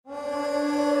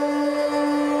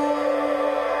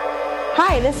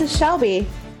Hi, this is Shelby.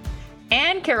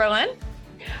 And Carolyn.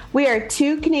 We are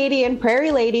two Canadian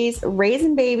prairie ladies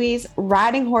raising babies,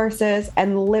 riding horses,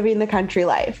 and living the country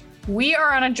life. We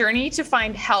are on a journey to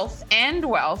find health and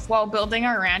wealth while building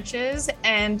our ranches,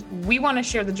 and we want to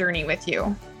share the journey with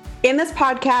you. In this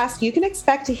podcast, you can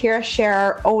expect to hear us share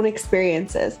our own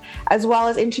experiences, as well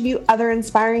as interview other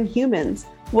inspiring humans.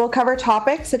 We'll cover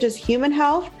topics such as human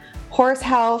health, horse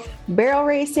health, barrel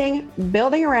racing,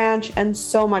 building a ranch, and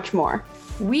so much more.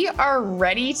 We are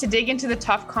ready to dig into the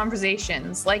tough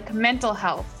conversations like mental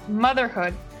health,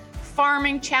 motherhood,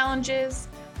 farming challenges,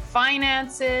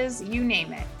 finances, you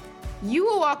name it. You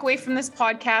will walk away from this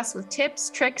podcast with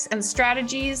tips, tricks, and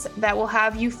strategies that will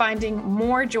have you finding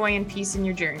more joy and peace in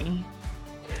your journey.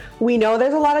 We know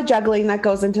there's a lot of juggling that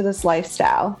goes into this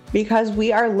lifestyle because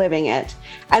we are living it.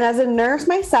 And as a nurse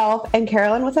myself and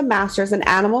Carolyn with a master's in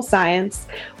animal science,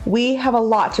 we have a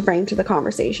lot to bring to the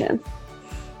conversation.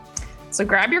 So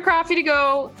grab your coffee to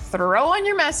go, throw on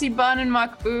your messy bun and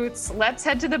muck boots. Let's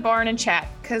head to the barn and chat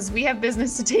because we have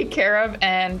business to take care of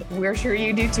and we're sure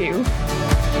you do too.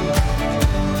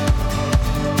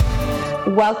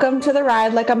 Welcome to the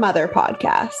Ride Like a Mother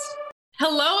podcast.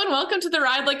 Hello and welcome to the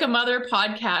Ride Like a Mother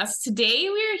podcast. Today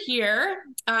we are here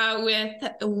with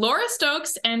Laura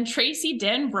Stokes and Traci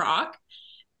Denbrok.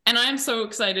 And I'm so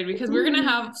excited because we're going to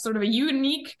have sort of a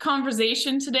unique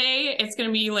conversation today. It's going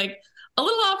to be like a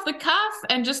little off the cuff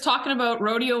and just talking about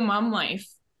rodeo mom life.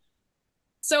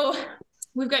 So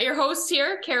we've got your hosts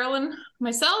here, Carolyn,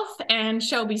 myself, and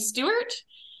Shelby Stewart.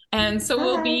 And so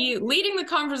we'll be leading the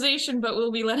conversation, but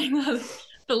we'll be letting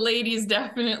the ladies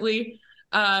definitely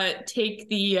take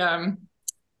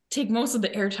most of the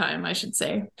airtime, I should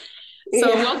say.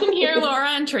 So welcome here, Laura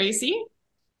and Traci.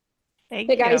 Thank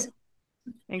you. Guys.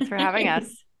 Thanks for having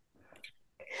us.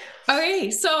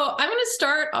 Okay, so I'm going to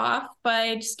start off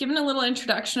by just giving a little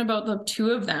introduction about the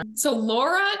two of them. So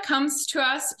Laura comes to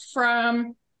us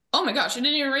from, oh my gosh, I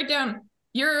didn't even write down.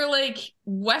 You're like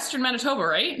Western Manitoba,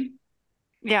 right?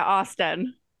 Yeah,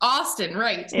 Austin. Austin,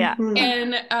 right. Yeah. Mm-hmm.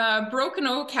 And Broken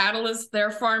Oak Cattle is their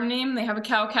farm name. They have a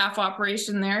cow-calf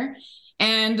operation there.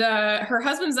 And her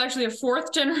husband's actually a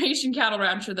fourth generation cattle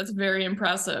rancher. That's very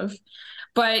impressive.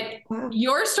 But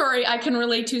your story I can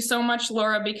relate to so much,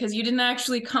 Laura, because you didn't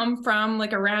actually come from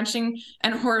like a ranching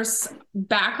and horse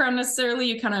background necessarily.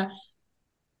 You kind of,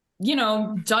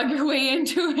 dug your way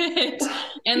into it.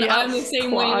 And I'm the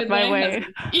same way with my way.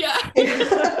 Yeah.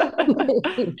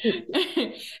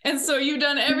 And so you've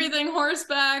done everything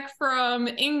horseback from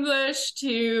English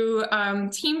to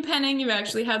team penning. You've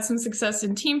actually had some success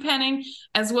in team penning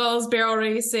as well as barrel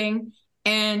racing.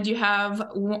 And you have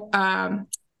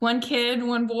one kid,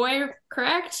 one boy,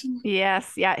 correct?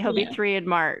 Yes. Yeah. He'll be 3 in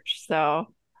March. So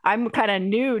I'm kind of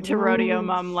new to rodeo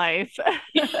mom life.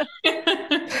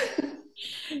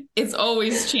 It's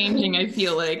always changing, I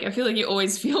feel like. I feel like you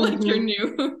always feel like you're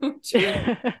new.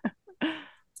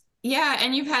 Yeah,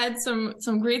 and you've had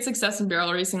some great success in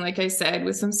barrel racing, like I said,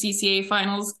 with some CCA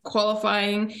finals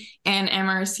qualifying and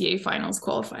MRCA finals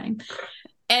qualifying.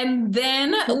 And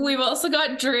then we've also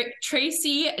got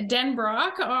Traci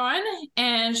Denbrok on,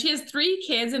 and she has 3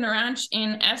 kids in a ranch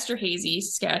in Esterhazy,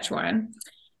 Saskatchewan.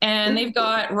 And they've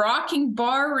got Rocking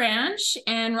Bar Ranch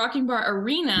and Rocking Bar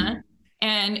Arena.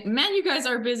 And man, you guys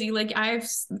are busy. Like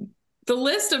the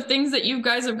list of things that you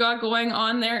guys have got going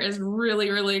on there is really,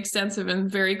 really extensive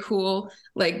and very cool.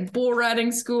 Like bull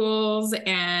riding schools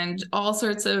and all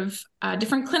sorts of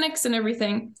different clinics and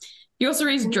everything. You also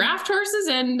raise draft horses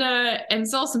and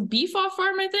sell some beef off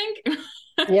farm, I think.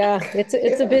 Yeah,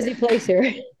 it's a busy place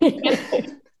here.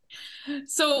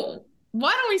 So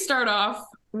why don't we start off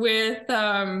with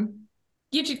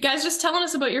you guys just telling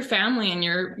us about your family and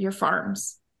your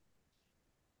farms.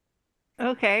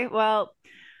 Okay, well,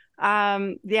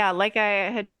 like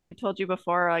I had told you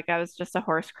before, like I was just a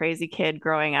horse crazy kid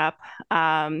growing up.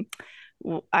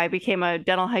 I became a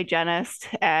dental hygienist,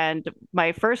 and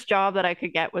my first job that I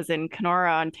could get was in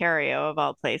Kenora, Ontario, of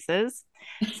all places.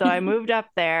 So I moved up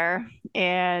there,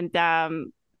 and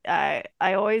I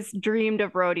always dreamed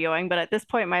of rodeoing, but at this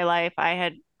point in my life,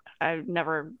 I've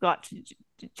never got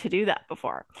to do that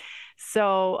before.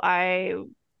 So I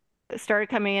started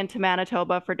coming into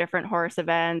Manitoba for different horse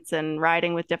events and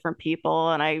riding with different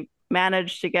people, and I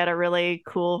managed to get a really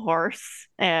cool horse,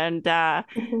 and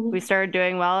we started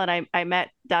doing well, and I met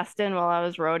Dustin while I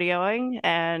was rodeoing,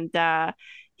 and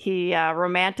he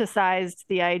romanticized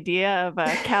the idea of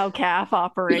a cow-calf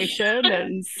operation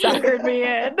and suckered me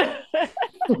in.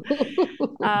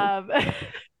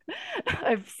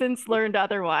 I've since learned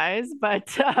otherwise,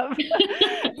 but no,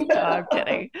 I'm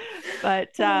kidding. But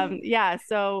yeah,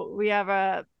 so we have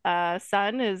a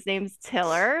son. His name's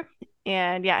Tiller,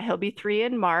 and yeah, he'll be 3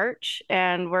 in March,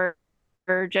 and we're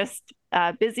just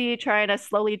busy trying to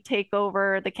slowly take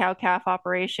over the cow calf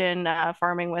operation,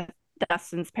 farming with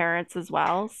Dustin's parents as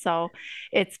well. So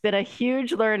it's been a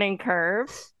huge learning curve,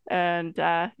 and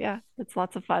yeah, it's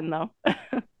lots of fun though.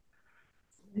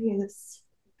 Nice.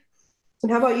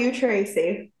 And how about you,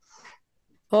 Tracy?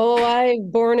 Oh, I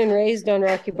born and raised on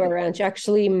Rocky Bar Ranch.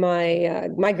 Actually, my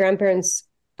grandparents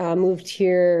moved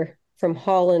here from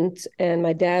Holland, and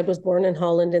my dad was born in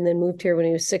Holland and then moved here when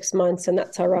he was 6 months, and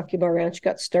that's how Rocky Bar Ranch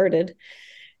got started.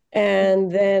 And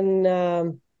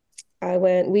then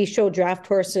we showed draft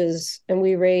horses, and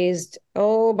we raised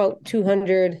about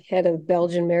 200 head of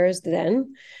Belgian mares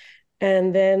then.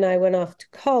 And then I went off to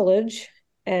college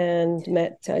and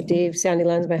met Dave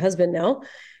Sandylands, my husband now.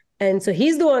 And so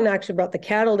he's the one that actually brought the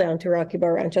cattle down to Rocky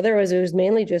Bar Ranch. Otherwise, it was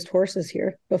mainly just horses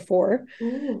here before.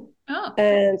 Oh.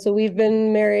 And so we've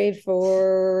been married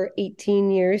for 18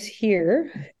 years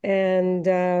here. And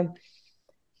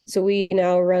so we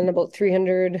now run about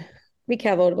 300, we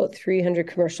calve out about 300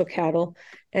 commercial cattle.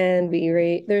 And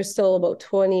there's still about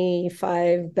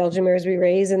 25 Belgian mares we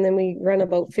raise. And then we run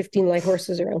about 15 light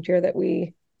horses around here that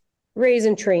we raise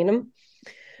and train them.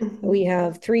 Mm-hmm. We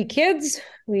have 3 kids.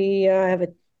 We have a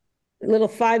little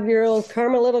 5-year-old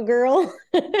Karma little girl.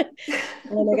 And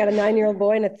I got a 9-year-old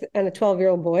boy and a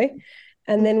 12-year-old boy.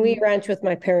 And then we ranch with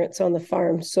my parents on the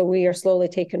farm. So we are slowly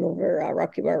taking over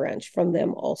Rocky Bar Ranch from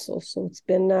them also. So it's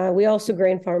been, we also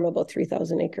grain farm about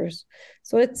 3,000 acres.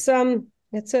 So it's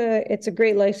a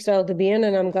great lifestyle to be in.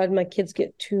 And I'm glad my kids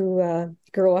get to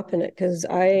grow up in it because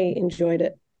I enjoyed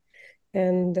it.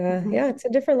 And yeah, it's a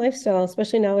different lifestyle,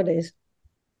 especially nowadays.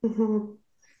 Mm-hmm.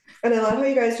 And I love how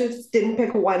you guys just didn't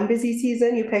pick one busy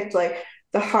season. You picked like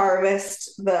the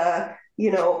harvest, the,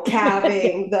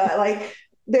 calving,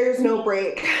 there's no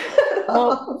break.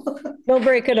 No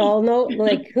break at all. No,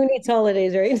 who needs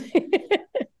holidays, right?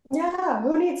 Yeah,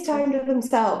 who needs time to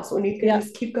themselves when you can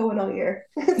just keep going all year?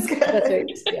 That's right.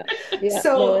 Yeah.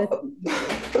 So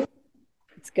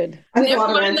it's good. Never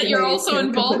mind that you're also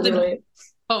involved in.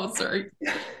 Oh, sorry.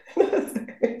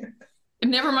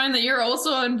 Never mind that you're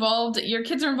also involved. Your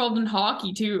kids are involved in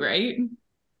hockey too, right?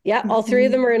 Yeah, all 3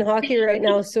 of them are in hockey right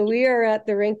now. So we are at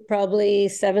the rink probably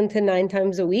 7 to 9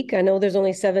 times a week. I know there's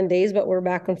only 7 days, but we're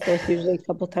back and forth usually a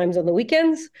couple times on the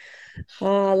weekends.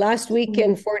 Last week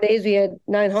in 4 days, we had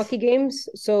 9 hockey games.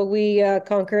 So we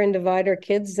conquer and divide our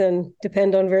kids and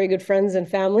depend on very good friends and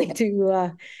family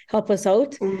to help us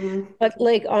out. Mm-hmm. But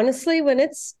honestly, when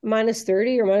it's minus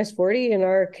 30 or minus 40 in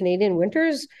our Canadian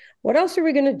winters, what else are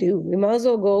we going to do? We might as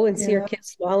well go and see our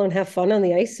kids smile and have fun on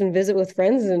the ice and visit with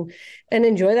friends and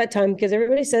enjoy that time, because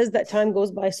everybody says that time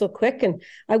goes by so quick. And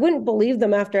I wouldn't believe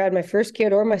them after I had my first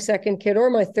kid or my second kid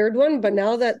or my third one. But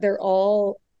now that they're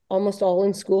almost all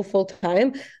in school full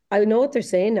time, I know what they're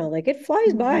saying now. It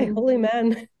flies by. Holy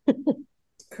man.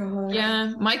 God.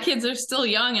 Yeah, my kids are still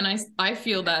young, and I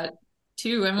feel that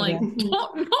too. I'm like,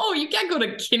 no, you can't go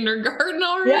to kindergarten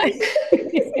already.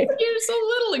 Yeah. You're so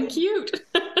little and cute.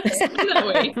 That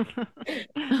way.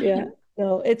 Yeah,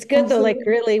 no, it's good though.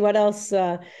 Really, what else?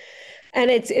 And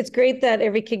it's great that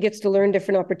every kid gets to learn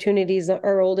different opportunities.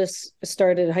 Our oldest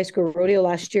started high school rodeo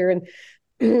last year,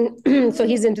 and so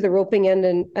he's into the roping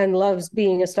end and loves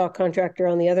being a stock contractor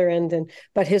on the other end.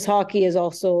 But his hockey is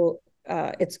also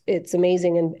it's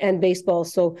amazing, and baseball.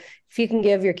 So if you can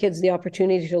give your kids the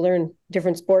opportunity to learn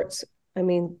different sports, I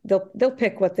mean, they'll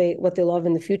pick what they love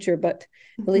in the future, but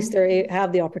at least they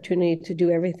have the opportunity to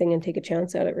do everything and take a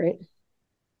chance at it, right?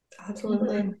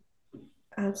 Absolutely.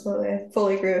 Absolutely. I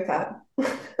fully agree with that.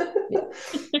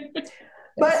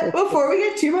 But before we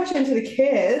get too much into the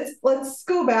kids, let's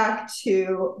go back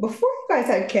to before you guys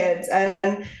had kids and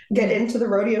get into the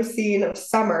rodeo scene of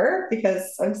summer,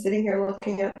 because I'm sitting here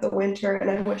looking at the winter and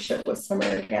I wish it was summer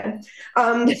again.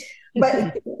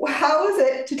 But how is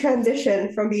it to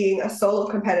transition from being a solo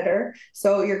competitor?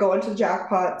 So you're going to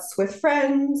jackpots with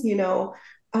friends,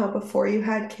 before you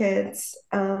had kids,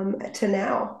 to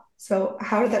now. So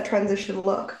how did that transition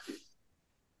look?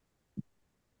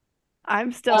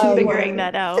 I'm still figuring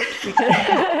that out because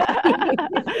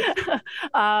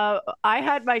I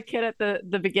had my kid at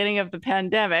the beginning of the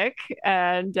pandemic,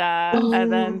 and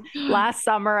then last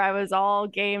summer I was all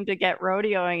game to get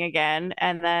rodeoing again,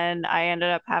 and then I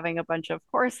ended up having a bunch of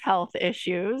horse health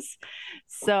issues,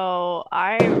 so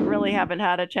I really haven't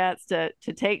had a chance to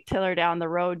take Tiller down the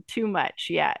road too much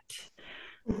yet.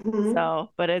 Mhm. So,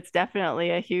 but it's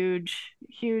definitely a huge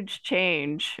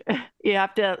change. You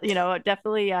have to,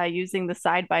 definitely using the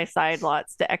side by side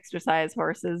lots to exercise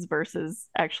horses versus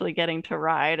actually getting to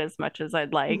ride as much as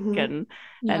I'd like Mhm. and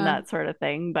Yeah. that sort of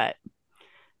thing. But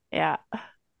yeah.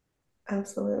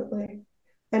 Absolutely.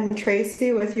 And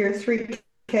Tracy, with your three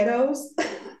kiddos,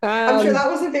 I'm sure Um, that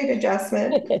was a big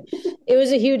adjustment. it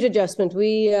was a huge adjustment.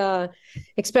 We,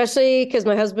 especially because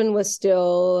my husband was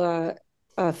still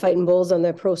fighting bulls on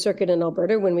the pro circuit in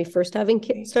Alberta when we first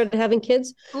started having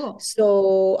kids. Cool.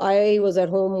 So I was at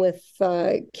home with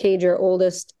Cage, our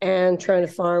oldest, and trying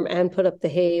to farm and put up the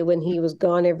hay when he was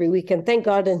gone every weekend. Thank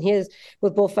God,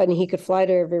 with bullfighting, he could fly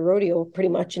to every rodeo pretty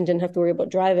much and didn't have to worry about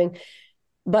driving.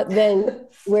 But then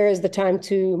where is the time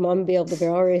to mom be able to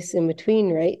barrel race in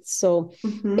between, right? So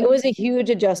it Mhm. was a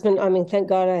huge adjustment. I mean, thank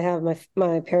God I have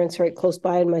my parents right close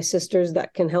by and my sisters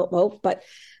that can help out. But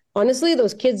honestly,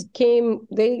 those kids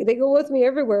they go with me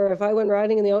everywhere. If I went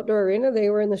riding in the outdoor arena,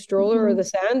 they were in the stroller or the Mhm.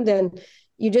 sand, and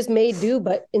you just made do.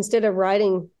 But instead of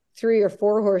riding 3 or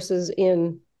 4 horses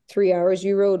in 3 hours,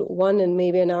 you rode one and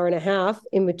maybe an hour and a half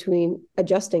in between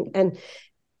adjusting. And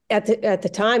at the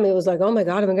time it was like, oh my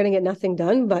God, am I going to get nothing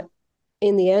done? But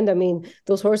in the end, I mean,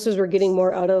 those horses were getting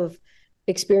more out of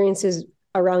experiences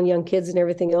around young kids and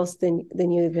everything else than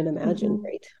you even imagine, Mhm.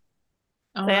 right?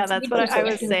 Oh, So yeah, that's a that's good what I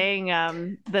was perspective.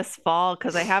 saying this fall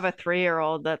because I have a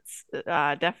 3-year-old that's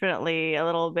definitely a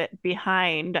little bit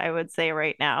behind, I would say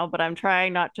right now, but I'm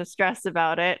trying not to stress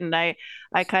about it. And I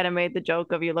kind of made the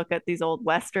joke of you look at these old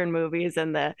Western movies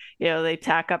and they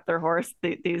tack up their horse,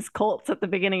 these colts at the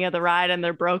beginning of the ride and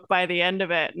they're broke by the end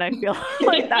of it. And I feel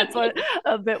like that's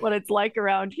a bit what it's like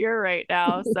around here right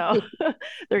now. So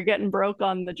they're getting broke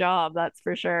on the job, that's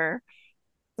for sure.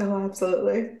 Oh,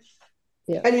 absolutely.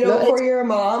 Yeah. And No, for it's your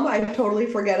mom, I totally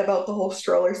forget about the whole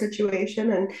stroller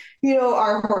situation. And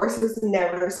our horse has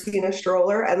never seen a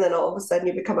stroller, and then all of a sudden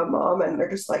you become a mom, and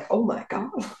they're just like, "Oh my God,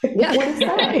 yeah. what is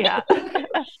that?" Yeah.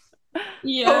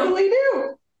 Yeah. Totally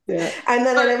new. Yeah. And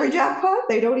then at Or, every jackpot,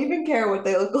 they don't even care what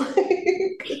they look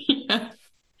like. yeah.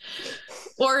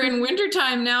 Or in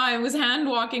wintertime now, I was hand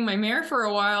walking my mare for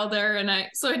a while there, and I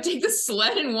take the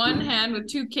sled in one hand with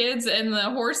two kids and the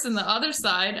horse in the other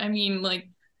side. I mean, like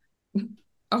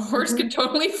a horse could Mhm.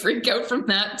 totally freak out from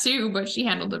that too, but she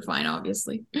handled it fine,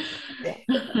 obviously.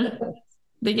 Yeah.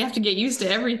 They have to get used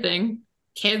to everything.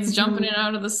 Kids jumping in Mhm. and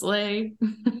out of the sleigh.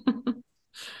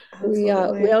 We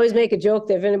Absolutely. always make a joke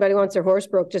that if anybody wants their horse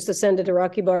broke, just to send it to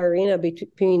Rocky Bar Arena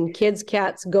between kids,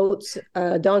 cats, goats,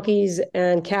 donkeys,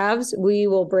 and calves. We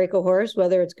will break a horse,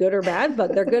 whether it's good or bad,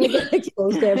 but they're going to get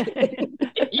exposed to everything.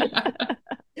 Yeah.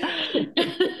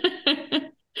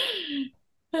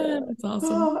 That's awesome.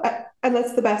 Oh, and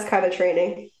that's the best kind of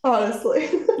training, honestly.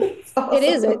 It's It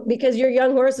is awesome. because your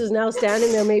young horse is now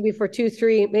standing there maybe for 2,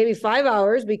 3, maybe 5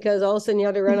 hours because all of a sudden you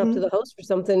had to run up to the Mhm. house for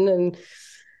something and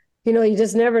you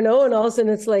just never know. And all of a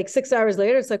sudden it's like 6 hours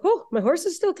later, it's like, oh, my horse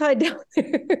is still tied down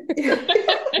there.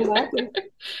 Exactly.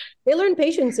 They learn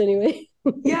patience anyway.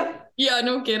 Yep, Yeah,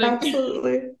 no kidding.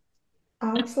 absolutely.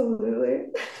 Absolutely.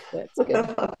 That's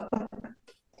good.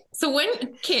 So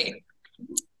okay,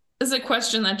 this is a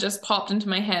question that just popped into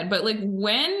my head, but like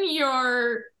when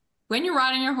you're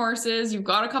riding your horses, you've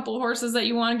got a couple of horses that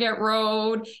you want to get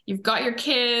rode, you've got your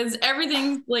kids,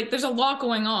 everything, like there's a lot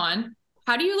going on.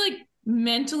 How do you like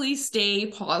mentally stay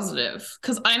positive?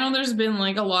 Because I know there's been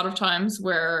like a lot of times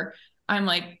where I'm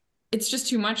like, it's just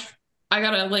too much. I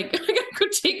gotta go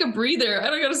take a breather.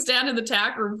 I don't gotta stand in the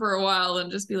tack room for a while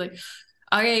and just be like,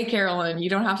 okay, Carolyn, you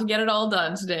don't have to get it all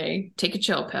done today. Take a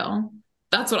chill pill.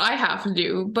 That's what I have to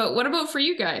do. But what about for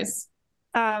you guys?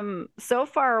 So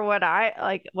far what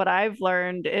I've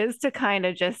learned is to kind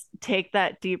of just take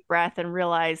that deep breath and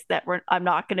realize that I'm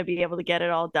not going to be able to get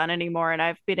it all done anymore. And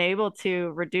I've been able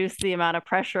to reduce the amount of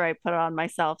pressure I put on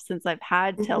myself since I've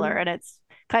had Tiller. Mhm. And it's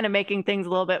kind of making things a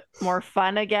little bit more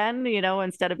fun again,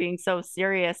 instead of being so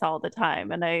serious all the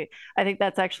time. And I think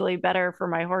that's actually better for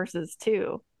my horses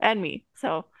too, and me.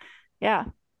 So yeah.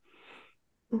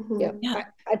 Yeah. Mhm.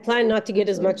 I plan not to get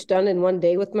as Absolutely. much done in one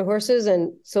day with my horses.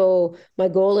 And so my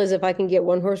goal is if I can get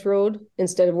one horse rode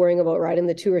instead of worrying about riding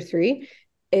the 2 or 3,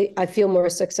 I feel more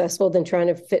successful than trying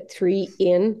to fit 3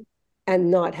 in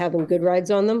and not having good rides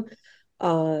on them. I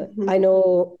Mhm.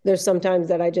 know there's sometimes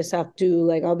that I just have to,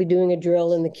 like, I'll be doing a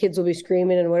drill and the kids will be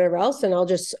screaming and whatever else. And I'll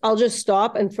just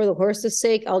stop. And for the horse's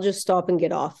sake, I'll just stop and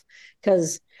get off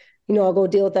because, I'll go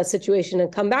deal with that situation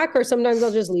and come back. Or sometimes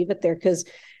I'll just leave it there because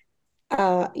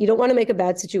you don't want to make a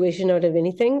bad situation out of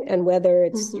anything. And whether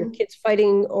it's your Mhm. kids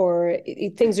fighting or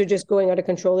things are just going out of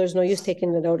control, there's no use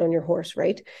taking it out on your horse,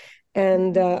 right?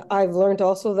 And I've learned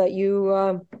also that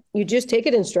you just take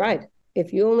it in stride.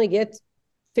 If you only get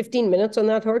 15 minutes on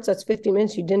that horse, that's 15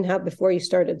 minutes you didn't have before you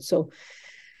started. So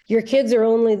your kids are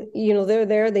only, they're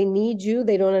there, they need you,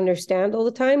 they don't understand all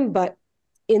the time, but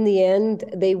in the end,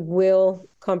 they will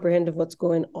comprehend of what's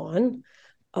going on.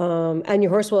 And your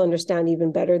horse will understand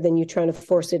even better than you trying to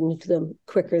force it into them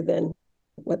quicker than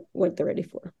what they're ready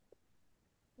for.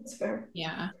 That's fair.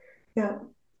 Yeah. Yeah.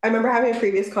 I remember having a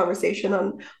previous conversation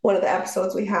on one of the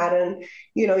episodes we had, and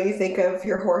you think of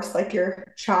your horse like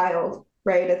your child,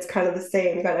 right? It's kind of the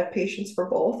same. You got to have patience for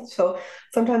both. So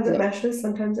sometimes it meshes,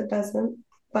 sometimes it doesn't,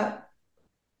 but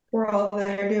we're all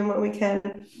there doing what we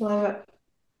can. Love it.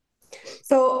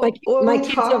 So my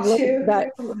kids have learned that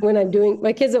when I'm doing,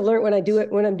 my kids have learned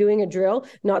when I'm doing a drill,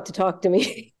 not to talk to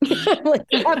me. I'm like,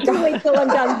 I have to wait till I'm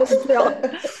done with the drill.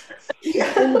 Then you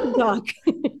can talk.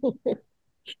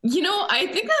 I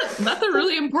think that's a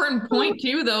really important point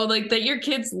too, though, like that your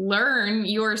kids learn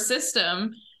your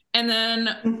system, and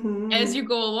then as you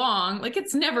go along, like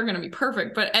it's never going to be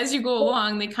perfect, but as you go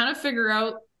along, they kind of figure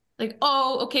out like,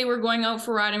 oh, okay, we're going out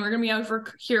for riding. We're going to be out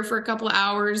here for a couple of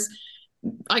hours.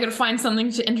 I got to find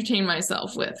something to entertain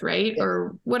myself with, right? Yeah.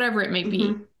 Or whatever it may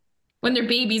be. When they're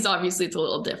babies, obviously it's a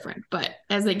little different, but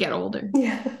as they get older.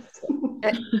 Yeah.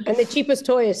 And the cheapest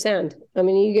toy is sand. I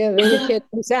mean, you give any kid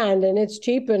some sand and it's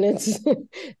cheap and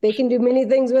they can do many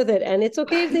things with it. And it's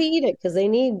okay if they eat it because they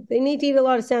need to eat a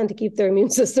lot of sand to keep their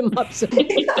immune system up. So.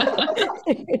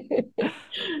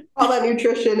 All that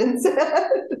nutrition and sand.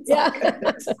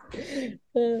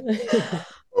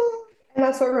 And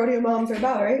that's what rodeo moms are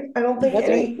about, right? I don't think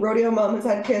any rodeo mom has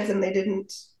had kids and they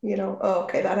didn't, oh,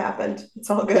 okay, that happened. It's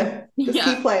all good. Just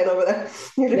keep playing over there.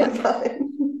 You're doing fine.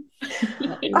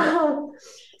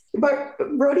 But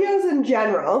rodeos in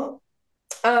general,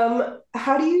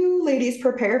 how do you ladies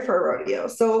prepare for a rodeo?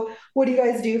 So what do you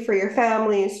guys do for your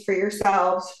families, for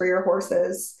yourselves, for your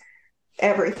horses,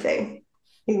 everything?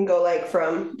 You can go like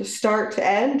from the start to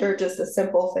end, or just a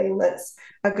simple thing that's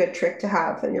a good trick to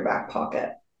have in your back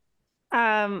pocket.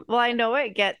 Well, I know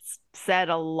it gets said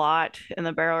a lot in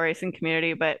the barrel racing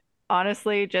community, but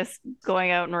honestly, just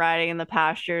going out and riding in the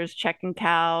pastures, checking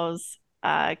cows,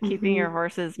 keeping your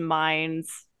horses'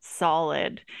 minds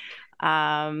solid.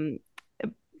 Beyond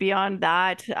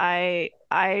that,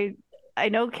 I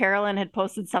know Carolyn had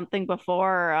posted something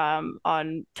before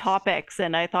on topics,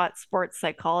 and I thought sports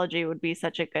psychology would be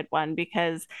such a good one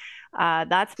because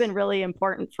that's been really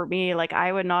important for me. Like,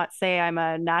 I would not say I'm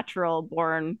a natural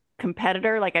born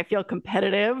competitor. Like, I feel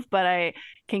competitive, but I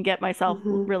can get myself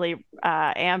really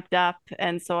amped up.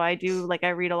 And so I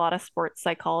read a lot of sports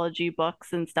psychology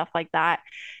books and stuff like that.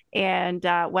 And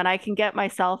when I can get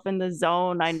myself in the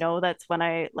zone, I know that's when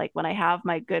I have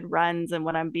my good runs and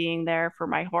when I'm being there for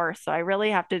my horse. So I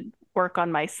really have to work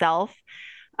on myself.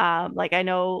 I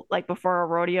know, like before a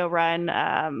rodeo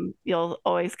run, you'll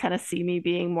always kind of see me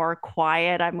being more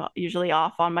quiet. I'm usually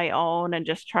off on my own and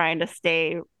just trying to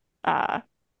stay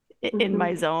in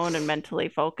my zone and mentally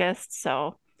focused.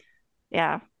 So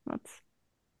yeah, that's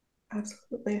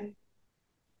absolutely.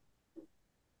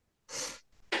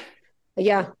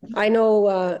 Yeah, I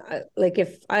know, like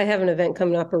if I have an event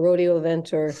coming up, a rodeo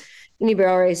event or any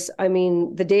barrel race, I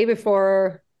mean, the day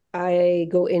before I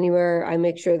go anywhere, I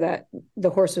make sure that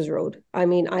the horse is rode. I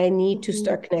mean, I need to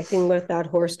start connecting with that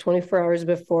horse 24 hours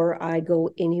before I go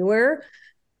anywhere.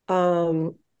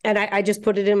 And I just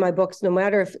put it in my books, no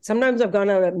matter if sometimes I've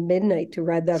gone out at midnight to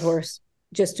ride that horse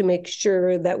just to make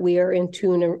sure that we are in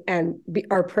tune and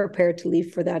are prepared to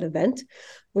leave for that event.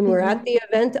 When we're at the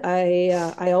event,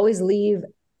 I always leave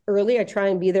early. I try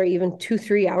and be there even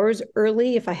 2-3 hours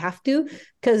early if I have to,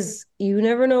 because you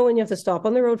never know when you have to stop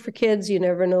on the road for kids. You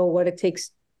never know what it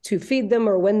takes to feed them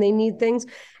or when they need things.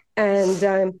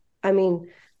 And I mean,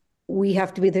 we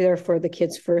have to be there for the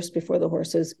kids first before the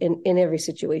horses in every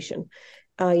situation.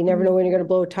 You never know when you're going to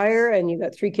blow a tire and you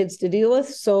got 3 kids to deal with.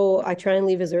 So I try and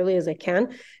leave as early as I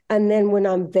can. And then when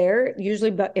I'm there, usually,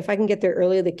 but if I can get there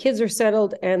early, the kids are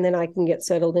settled and then I can get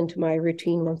settled into my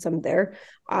routine once I'm there.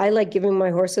 I like giving my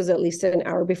horses at least an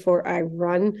hour before I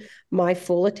run my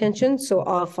full attention. So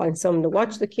I'll find someone to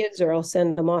watch the kids, or I'll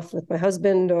send them off with my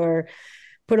husband, or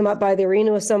put them up by the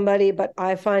arena with somebody. But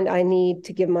I find I need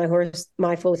to give my horse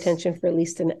my full attention for at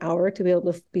least an hour to be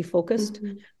able to be focused.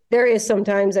 There is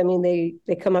sometimes, I mean,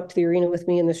 they come up to the arena with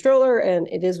me in the stroller and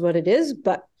it is what it is.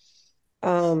 But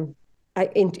in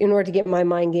order to get my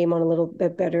mind game on a little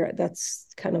bit better, that's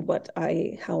kind of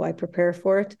how I prepare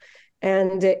for it.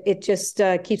 And it just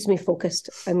keeps me focused.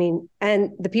 I mean,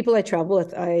 and the people I travel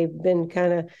with, I've been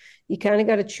you kind of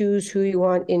got to choose who you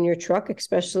want in your truck,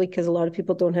 especially because a lot of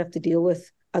people don't have to deal with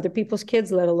other people's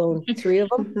kids, let alone 3 of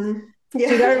them. Mm-hmm. Yeah.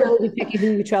 So you gotta really be picky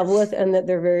who you travel with, and that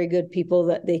they're very good people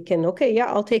that they can, okay, yeah,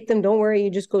 I'll take them. Don't worry, you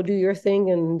just go do your thing.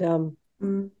 And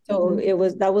so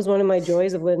that was one of my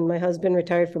joys of when my husband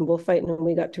retired from bullfighting and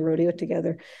we got to rodeo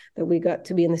together, that we got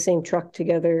to be in the same truck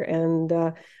together. And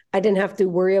I didn't have to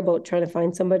worry about trying to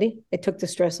find somebody. It took the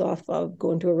stress off of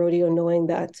going to a rodeo, knowing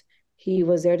that he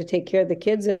was there to take care of the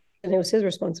kids and it was his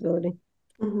responsibility.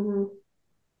 Mm-hmm.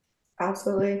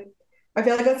 Absolutely. I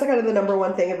feel like that's kind of the number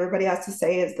one thing everybody has to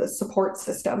say is the support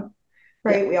system,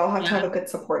 right? We all have to have a good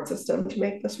support system to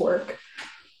make this work.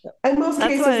 In most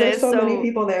cases, there's so many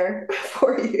people there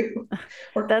for you.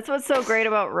 That's what's so great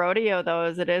about rodeo, though,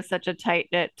 is it is such a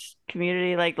tight-knit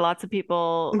community. Like lots of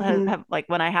people have like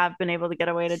when I have been able to get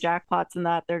away to jackpots and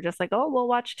that, they're just like, oh, we'll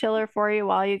watch Tiller for you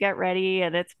while you get ready.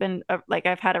 And it's been like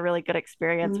I've had a really good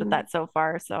experience with that so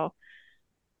far. So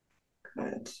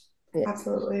good.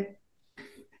 Absolutely.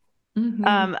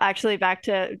 Actually, back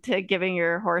to giving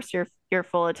your horse your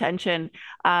full attention.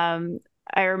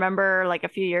 I remember like a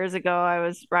few years ago, I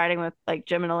was riding with like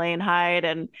Jim and Elaine Hyde,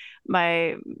 and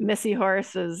my Missy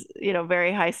horse was,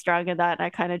 very high strung and that. And I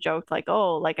kind of joked like,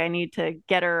 oh, like I need to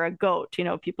get her a goat.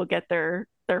 People get their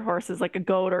horses like a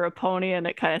goat or a pony and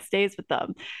it kind of stays with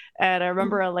them. And I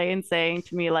remember Elaine saying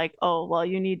to me like, oh, well,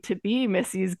 you need to be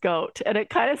Missy's goat. And it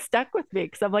kind of stuck with me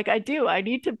because I'm like, I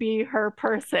need to be her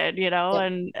person,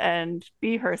 and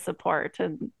be her support.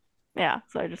 And yeah,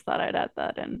 so I just thought I'd add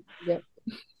that in. Yep.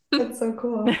 That's so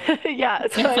cool. Yeah,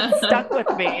 so it stuck with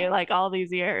me like all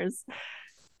these years.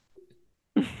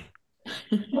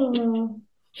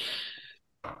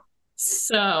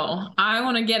 So I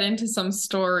want to get into some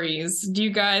stories.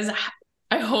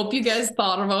 I hope you guys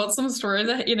thought about some stories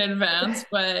in advance,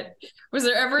 but was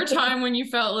there ever a time when you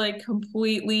felt like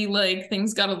completely like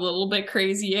things got a little bit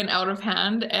crazy and out of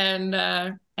hand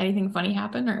and anything funny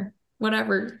happened or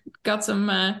whatever? Got some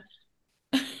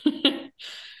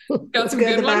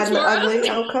good the bad, and the ugly us?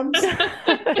 outcomes.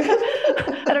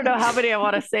 I don't know how many I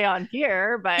want to say on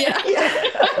here, but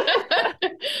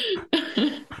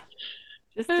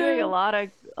just doing a lot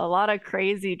of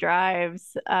crazy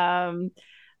drives. I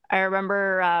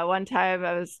remember one time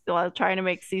I was trying to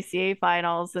make CCA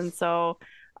finals, and so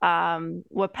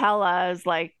Wapella is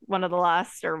like one of the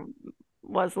last or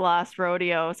was the last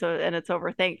rodeo, and it's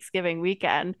over Thanksgiving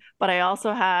weekend. But I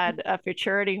also had a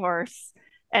futurity horse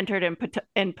entered in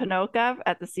Ponoka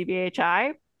at the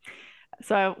CBHI.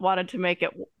 So I wanted to make it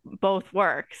both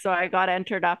work. So I got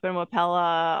entered up in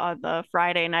Wapella on the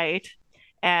Friday night.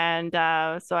 And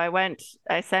so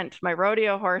I sent my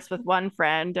rodeo horse with one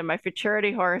friend and my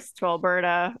futurity horse to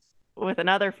Alberta with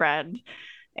another friend.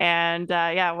 And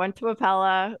went to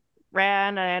Wapella,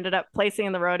 ran. I ended up placing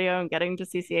in the rodeo and getting to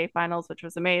CCA finals, which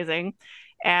was amazing.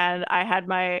 And I had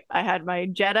my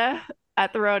Jetta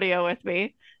at the rodeo with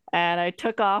me. And I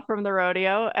took off from the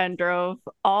rodeo and drove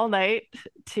all night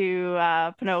to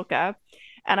Ponoka.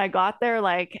 And I got there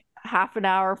like half an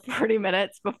hour, 40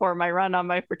 minutes before my run on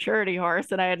my futurity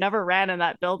horse. And I had never ran in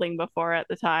that building before at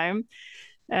the time.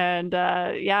 And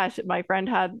my friend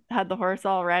had the horse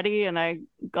all ready and I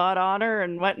got on her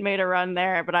and went and made a run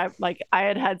there. But I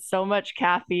had so much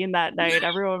caffeine that night.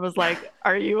 Everyone was like,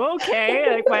 are you okay?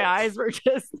 Like my eyes were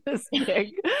just this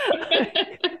big.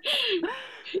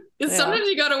 Sometimes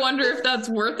you got to wonder if that's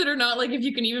worth it or not. Like if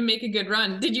you can even make a good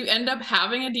run. Did you end up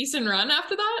having a decent run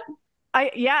after that?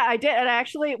 I did. And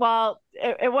actually, it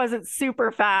wasn't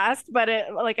super fast, but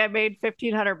I made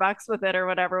 $1,500 with it or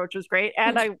whatever, which was great.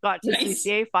 And I got to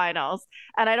CCA finals.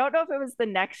 And I don't know if it was the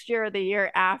next year or the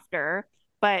year after,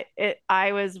 but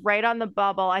I was right on the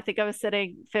bubble. I think I was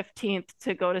sitting 15th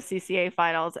to go to CCA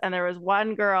finals. And there was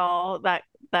one girl that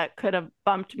could have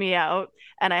bumped me out.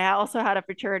 And I also had a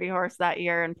futurity horse that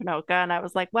year in Ponoka. And I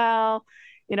was like, well,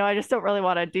 I just don't really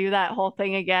want to do that whole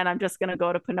thing again. I'm just going to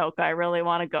go to Ponoka. I really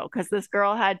want to go because this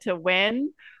girl had to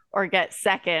win or get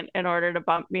second in order to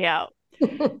bump me out.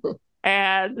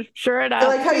 And sure enough,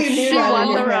 she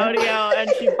won the rodeo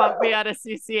and she bumped me out of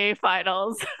CCA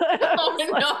finals.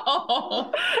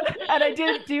 No. And I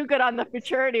didn't do good on the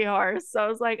futurity horse. So I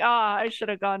was like, I should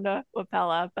have gone to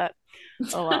Wapella, but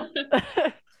oh well.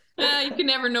 You can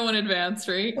never know in advance,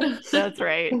 right? That's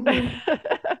right.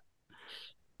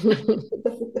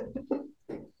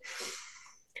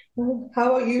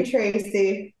 How about you,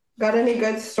 Tracy? Got any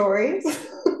good stories?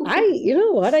 You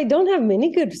know what? I don't have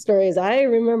many good stories. I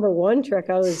remember one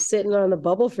trek. I was sitting on the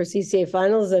bubble for CCA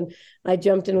finals and I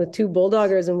jumped in with 2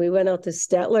 bulldoggers and we went out to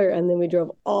Stettler and then we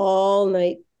drove all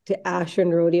night to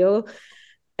Ashland Rodeo.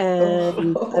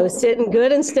 And I was sitting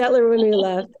good in Stettler when we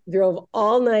left, drove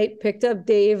all night, picked up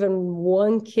Dave and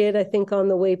one kid, I think, on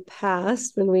the way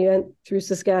past when we went through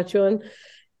Saskatchewan.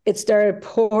 It started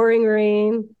pouring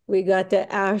rain. We got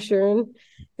to Ashern.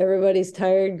 Everybody's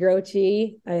tired,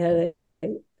 grouchy. I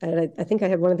think I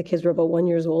had one of the kids were about 1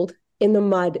 year old in the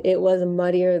mud. It was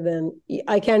muddier than,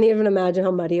 I can't even imagine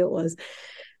how muddy it was.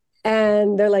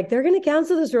 And they're like, they're going to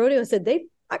cancel this rodeo. I said, they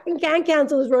fucking can't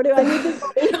cancel this rodeo. I need this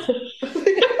money.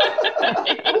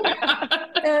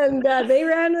 And they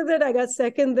ran with it. I got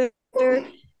second there.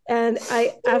 And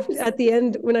at the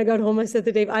end, when I got home, I said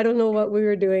to Dave, I don't know what we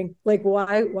were doing. Like,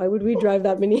 why would we drive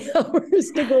that many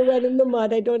hours to go run in the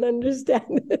mud? I don't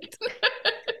understand it.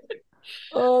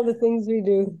 All the things we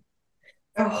do.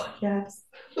 Oh, yes.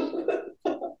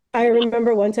 I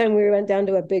remember one time we went down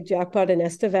to a big jackpot in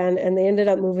Estevan, and they ended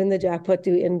up moving the jackpot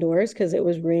to indoors because it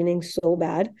was raining so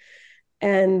bad.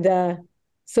 And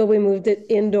so we moved it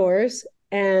indoors,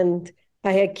 and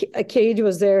I had a Cage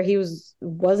was there. He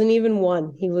wasn't even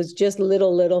one. He was just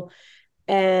little.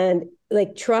 And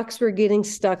like trucks were getting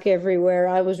stuck everywhere.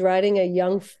 I was riding a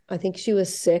young, I think she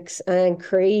was 6 and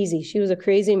crazy. She was a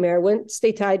crazy mare. Wouldn't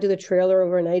stay tied to the trailer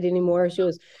overnight anymore.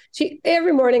 She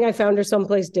every morning I found her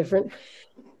someplace different.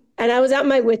 And I was at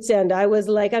my wit's end. I was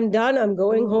like, I'm done. I'm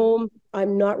going home.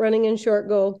 I'm not running in short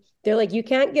go. They're like, you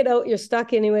can't get out. You're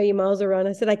stuck anyway. You miles around.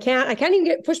 I said, I can't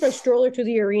even push my stroller to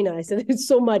the arena. I said, it's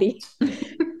so muddy.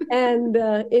 And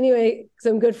anyway,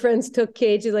 some good friends took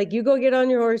Cage. He's like, you go get on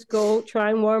your horse, go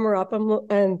try and warm her up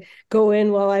and go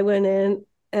in. While I went in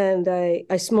and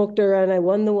I smoked her and I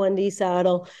won the 1D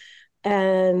saddle.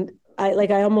 And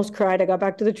I almost cried. I got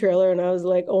back to the trailer and I was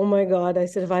like, oh my God. I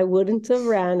said, if I wouldn't have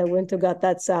ran, I wouldn't have got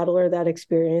that saddle or that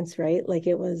experience, right? Like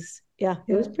it was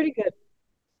pretty good.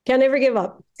 Can't ever give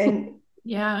up. And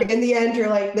yeah, in the end, you're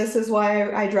like, this is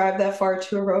why I drive that far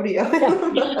to a rodeo.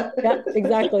 Yeah,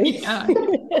 exactly. Yeah.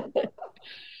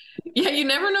 Yeah, you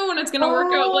never know when it's going to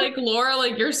work out, like Laura,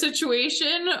 like your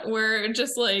situation where it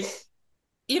just like,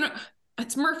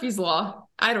 it's Murphy's Law.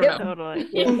 I don't know. Totally.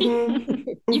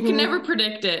 You can never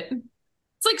predict it.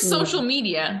 It's like social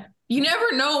media. You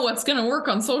never know what's going to work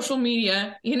on social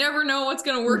media. You never know what's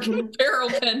going to work in a barrel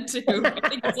pen too. I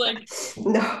think it's like,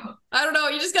 no, I don't know.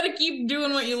 You just got to keep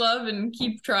doing what you love and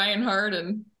keep trying hard.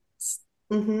 And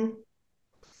well,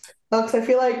 because I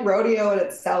feel like rodeo in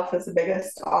itself is the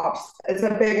biggest it's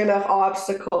a big enough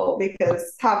obstacle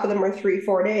because half of them are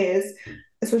 3-4 days,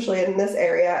 especially in this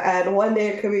area. And one day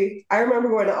it could be, I remember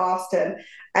going to Austin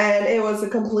and it was a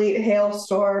complete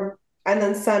hailstorm and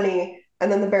then sunny.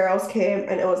 And then the barrels came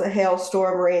and it was a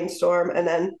hailstorm, rainstorm, and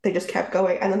then they just kept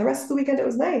going. And then the rest of the weekend it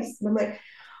was nice. And I'm like,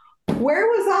 where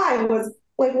was I?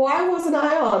 Why wasn't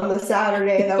I on the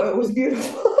Saturday that it was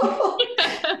beautiful?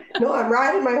 No, I'm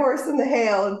riding my horse in the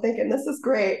hail and thinking this is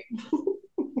great.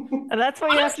 And that's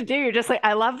what you have to do. You're just like,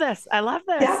 I love this.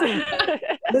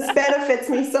 Yeah. This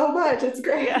benefits me so much. It's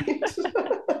great. Yeah.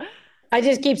 I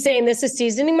just keep saying this is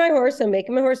seasoning my horse. I'm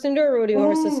making my horse into a rodeo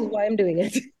horse. This is why I'm doing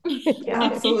it. Yeah.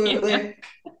 Absolutely.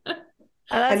 And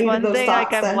that's one thing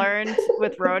like I've learned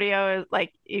with rodeo is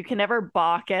like you can never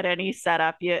balk at any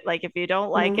setup. If you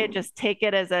don't like it, just take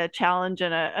it as a challenge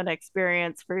and an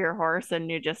experience for your horse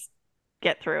and you just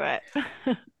get through it.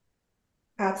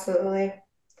 Absolutely.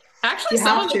 Actually,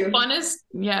 some of the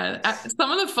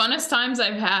funnest times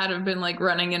I've had have been like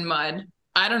running in mud.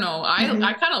 I don't know. I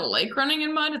kind of like running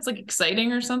in mud. It's like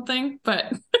exciting or something,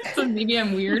 but so maybe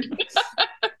I'm weird.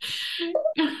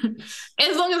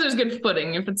 As long as there's good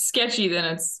footing. If it's sketchy, then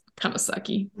it's kind of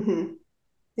sucky.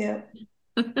 Yeah.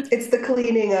 It's the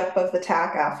cleaning up of the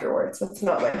tack afterwards. That's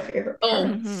not my favorite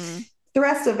part. The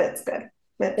rest of it's good.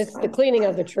 It's the cleaning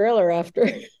of the trailer after.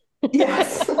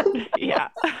 Yes. Yeah.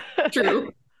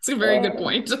 True. It's a very good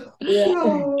point.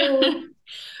 Yeah.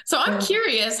 So I'm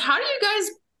curious, how do you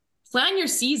guys plan your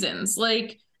seasons?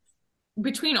 Like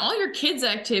between all your kids'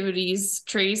 activities,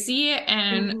 Tracy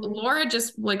and Laura,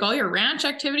 just like all your ranch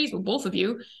activities with both of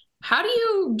you, how do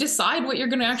you decide what you're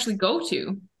going to actually go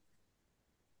to?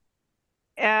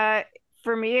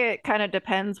 For me, it kind of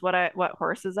depends what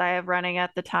horses I have running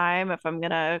at the time. If I'm going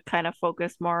to kind of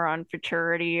focus more on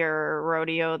futurity or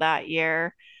rodeo that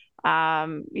year.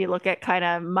 You look at kind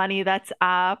of money that's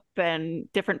up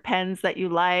and different pens that you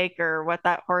like or what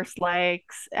that horse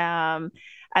likes. And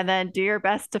then do your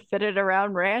best to fit it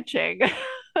around ranching.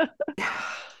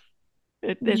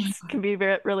 It can be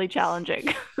really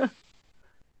challenging.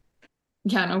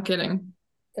 Yeah, no kidding.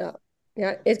 Yeah,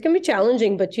 it can be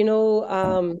challenging, but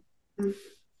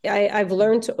I've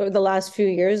learned over the last few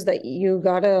years that you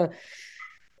gotta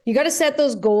set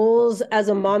those goals as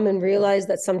a mom and realize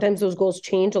that sometimes those goals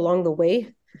change along the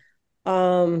way.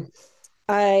 I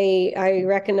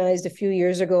recognized a few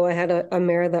years ago I had a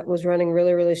mare that was running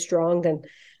really, really strong, and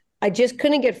I just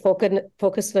couldn't get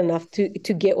focused enough to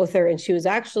get with her. And she was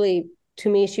actually, to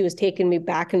me, she was taking me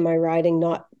back in my riding,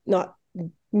 not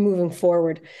moving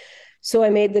forward. So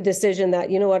I made the decision that,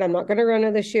 you know what, I'm not going to run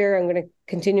her this year. I'm going to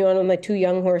continue on with my two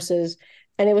young horses.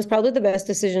 And it was probably the best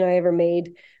decision I ever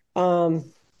made.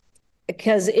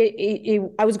 Because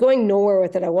I was going nowhere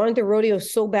with it. I wanted to rodeo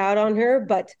so bad on her,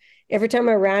 but every time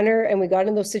I ran her and we got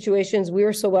in those situations, we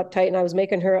were so uptight and I was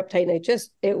making her uptight,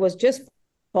 and it was just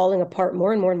falling apart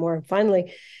more and more and more. And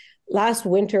finally, last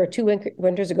winter or two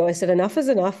winters ago, I said, enough is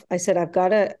enough. I said, I've got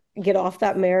to get off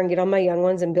that mare and get on my young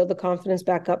ones and build the confidence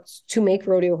back up to make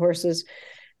rodeo horses.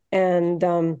 And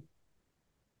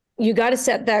you got to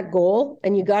set that goal,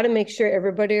 and you got to make sure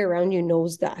everybody around you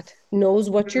knows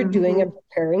what you're doing and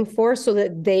preparing for, so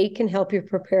that they can help you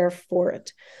prepare for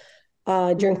it.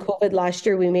 During COVID last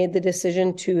year, we made the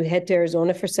decision to head to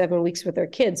Arizona for 7 weeks with our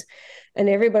kids. And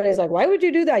everybody's like, why would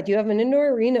you do that? You have an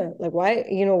indoor arena. Like, why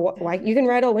you can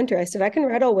ride all winter? I said, I can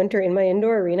ride all winter in my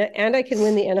indoor arena, and I can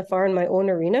win the NFR in my own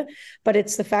arena. But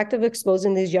it's the fact of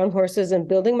exposing these young horses and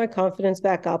building my confidence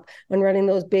back up and running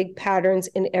those big patterns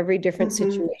in every different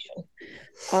situation.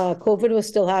 COVID was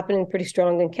still happening pretty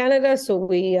strong in Canada. So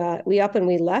we up and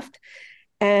we left.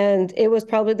 And it was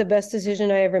probably the best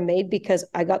decision I ever made, because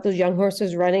I got those young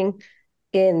horses running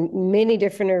in many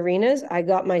different arenas. I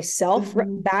got myself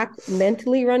back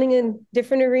mentally running in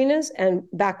different arenas and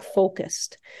back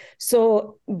focused.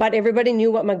 So, but everybody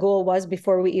knew what my goal was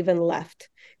before we even left.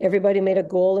 Everybody made a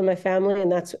goal in my family,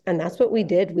 and that's what we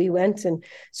did. We went, and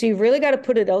so you've really got to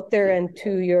put it out there and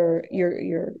to your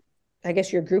I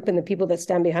guess your group and the people that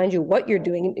stand behind you, what you're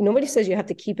doing. Nobody says you have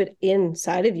to keep it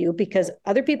inside of you, because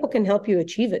other people can help you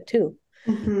achieve it too.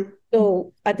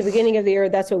 So at the beginning of the year,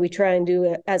 that's what we try and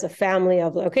do as a family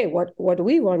of, okay, what do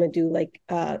we want to do? Like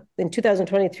in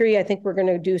 2023, I think we're going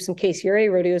to do some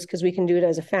KCRA rodeos, because we can do it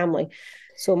as a family.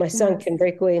 So my son can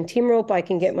break away in team rope. I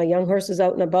can get my young horses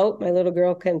out and about. My little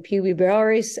girl can peewee barrel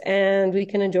race, and we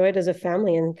can enjoy it as a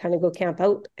family and kind of go camp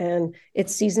out. And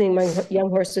it's seasoning my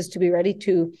young horses to be ready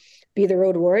to be the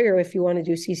road warrior if you want to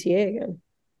do CCA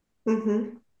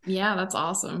again. Yeah, that's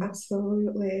awesome.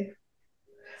 Absolutely.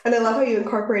 And I love how you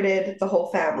incorporated the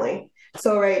whole family.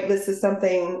 So, right, this is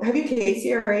something, have you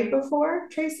KCRA'd before,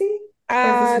 Tracy? We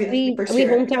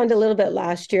hometowned a little bit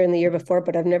last year and the year before,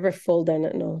 but I've never full done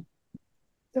it, no.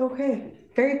 Okay,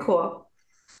 very cool.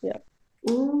 Yeah.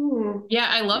 Yeah,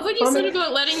 I love what you said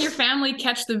about letting your family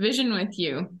catch the vision with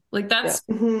you. Like, that's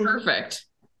perfect.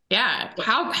 Yeah.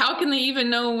 How can they even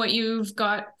know what you've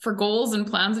got for goals and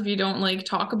plans if you don't like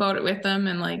talk about it with them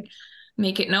and like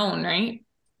make it known, right?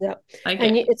 Yeah.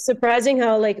 And it's surprising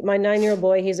how, like, my 9-year-old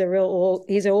boy, he's an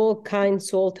old, kind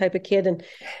soul type of kid. And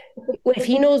if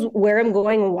he knows where I'm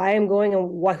going and why I'm going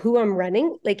and who I'm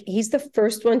running, like, he's the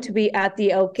first one to be at the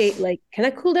outgate. Like, can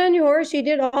I cool down your horse? You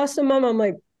did awesome, Mom. I'm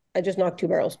like, I just knocked 2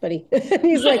 barrels, buddy. And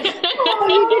he's like, oh,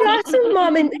 you did awesome,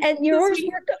 Mom. And your horse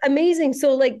worked amazing.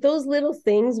 So, like, those little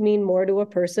things mean more to a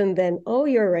person than, oh,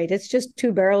 you're right, it's just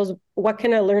 2 barrels. What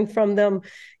can I learn from them?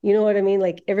 You know what I mean?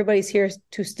 Like, everybody's here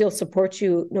to still support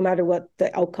you no matter what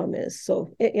the outcome is.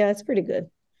 So, it's pretty good.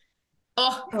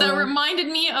 Oh, that reminded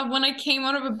me of when I came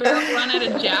out of a barrel run at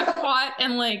a jackpot,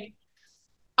 and like,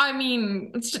 I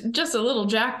mean, it's just a little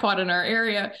jackpot in our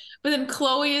area. But then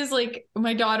Chloe is like,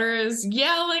 my daughter is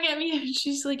yelling at me, and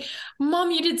she's like, Mom,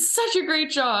 you did such a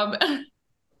great job.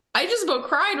 I just about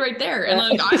cried right there. And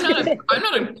like, I'm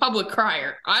not a public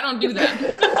crier. I don't do that.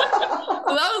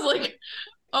 So that was like,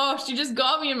 oh, she just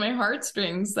got me in my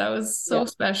heartstrings. That was so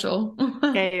special.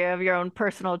 Yeah, you have your own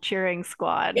personal cheering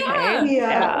squad. Yeah. Hey?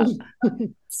 Yeah.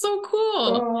 So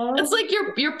cool. Aww. It's like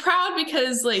you're proud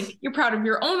because like you're proud of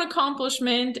your own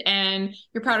accomplishment and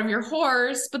you're proud of your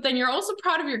horse, but then you're also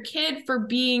proud of your kid for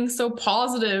being so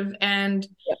positive and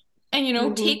you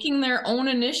know, taking their own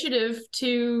initiative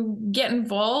to get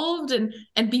involved and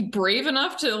be brave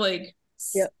enough to like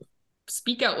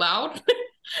speak out loud.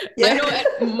 I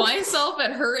know myself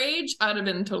at her age, I'd have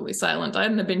been totally silent. I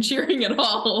hadn't have been cheering at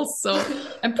all. So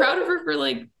I'm proud of her for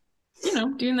like, you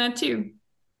know, doing that too.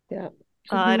 Yeah.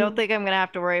 I don't think I'm going to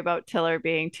have to worry about Tiller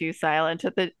being too silent.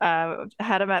 At the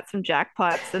had him at some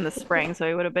jackpots in the spring, so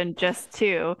he would have been just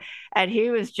 2, and he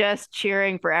was just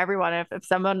cheering for everyone. If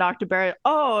someone knocked a barrel,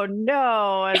 oh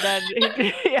no, and then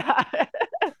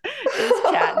just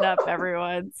chatting up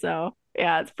everyone. So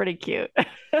yeah, it's pretty cute.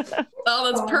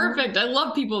 Oh, that's perfect. I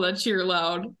love people that cheer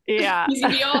loud. Yeah, he's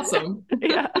gonna be awesome.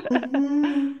 Yeah.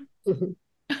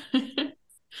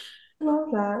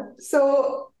 Love that.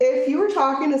 So if you were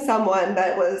talking to someone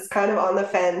that was kind of on the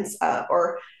fence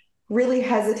or really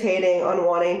hesitating on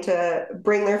wanting to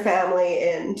bring their family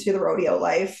into the rodeo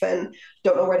life and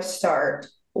don't know where to start,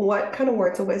 what kind of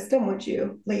words of wisdom would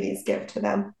you ladies give to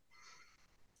them?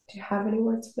 Do you have any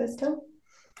words of wisdom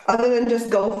other than just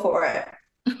go for it?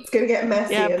 It's gonna get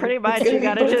messy. Yeah, and pretty it's much. gonna You be,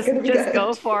 got to but it's gonna be just good.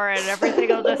 go for it, and everything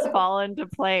will just fall into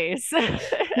place.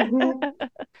 Mhm.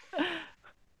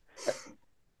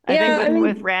 I think Yeah, I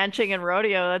with mean, ranching and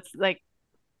rodeo,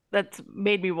 that's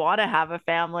made me want to have a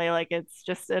family. Like it's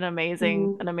just Mhm.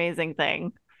 an amazing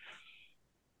thing.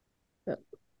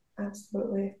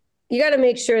 Absolutely. you got to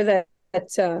make sure that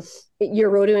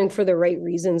you're rodeoing for the right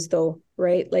reasons, though,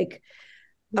 right? Like,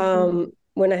 Mhm.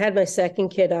 when I had my second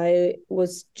kid, I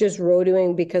was just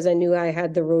rodeoing because I knew I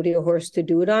had the rodeo horse to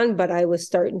do it on, but I was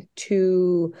starting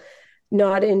to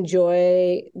not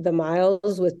enjoy the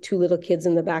miles with two little kids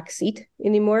in the back seat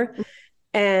anymore.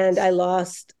 And I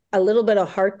lost a little bit of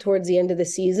heart towards the end of the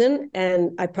season.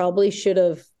 And I probably should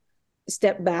have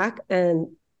stepped back and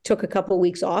took a couple of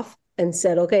weeks off and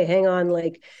said, okay, hang on,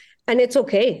 like, and it's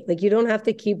okay. Like, you don't have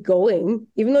to keep going,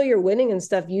 even though you're winning and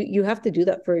stuff. You have to do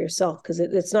that for yourself, because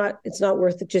it's not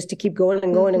worth it just to keep going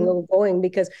and going and Mhm. going,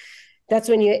 because that's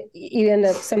when you end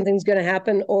up, something's going to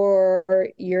happen, or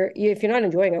if you're not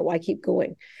enjoying it, why keep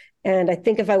going? And I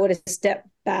think if I would have stepped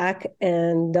back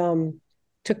and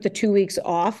took the 2 weeks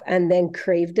off and then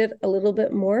craved it a little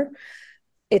bit more,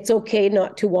 it's okay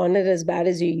not to want it as bad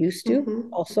as you used to Mhm.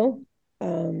 also.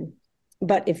 Um,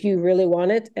 but if you really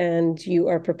want it and you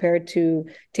are prepared to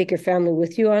take your family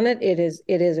with you on it, it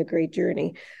is a great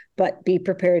journey. But be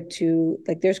prepared to,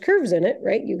 like, there's curves in it,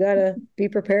 right? You gotta be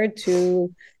prepared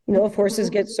to, if horses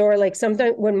Mhm. get sore, like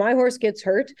sometimes when my horse gets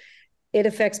hurt, it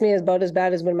affects me about as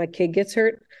bad as when my kid gets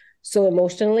hurt. So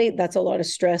emotionally, that's a lot of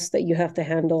stress that you have to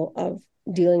handle, of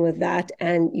dealing with that.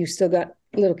 And you still got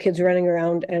little kids running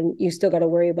around and you still got to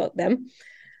worry about them.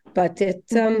 But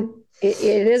Mhm.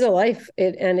 it is a life,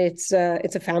 and it's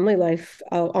a family life,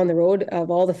 on the road,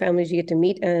 of all the families you get to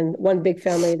meet, and one big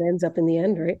family that ends up in the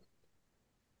end, right?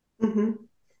 Mhm.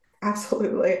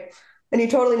 Absolutely. And you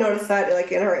totally notice that,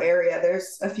 like, in our area,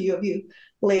 there's a few of you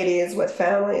ladies with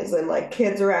families and like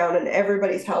kids around, and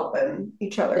everybody's helping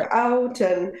each Yeah. other out.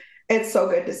 And it's so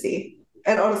good to see.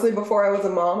 And honestly, before I was a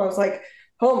mom, I was like,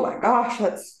 oh my gosh,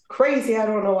 that's crazy. I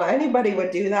don't know why anybody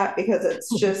would do that, because it's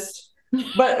just,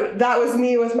 but that was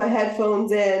me with my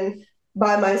headphones in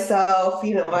by myself.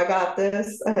 I got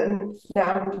this. And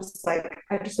now I'm just like,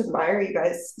 I just admire you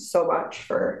guys so much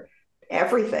for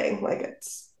everything. Like,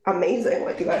 it's amazing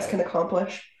what you guys can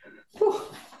accomplish. Whew.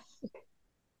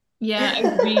 Yeah,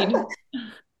 agreed.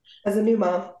 As a new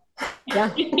mom.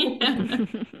 Yeah, Yeah.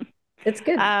 it's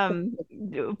good. Um,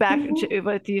 Back Mhm. to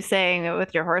with you saying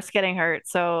with your horse getting hurt.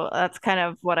 So that's kind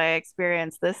of what I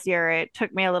experienced this year. It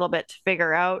took me a little bit to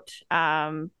figure out.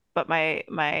 But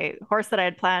my horse that I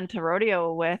had planned to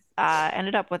rodeo with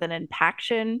ended up with an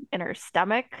impaction in her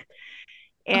stomach,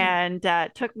 Oh, and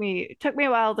took me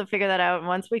a while to figure that out. And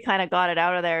once we kind of got it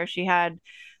out of there, she had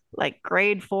like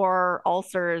grade 4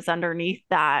 ulcers underneath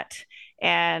that,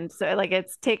 and so like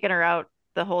it's taken her out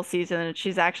the whole season, and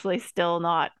she's actually still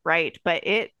not right. But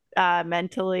it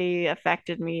mentally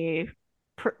affected me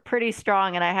pretty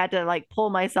strong, and I had to like pull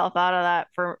myself out of that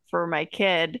for my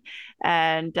kid,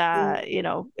 and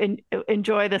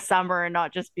enjoy the summer and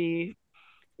not just be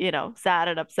sad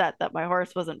and upset that my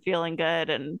horse wasn't feeling good.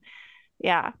 And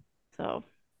yeah, so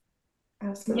yeah,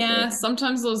 Absolutely.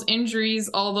 sometimes those injuries,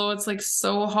 although it's like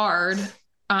so hard,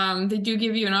 they do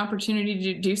give you an opportunity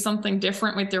to do something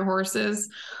different with your horses.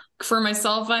 For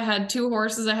myself, I had two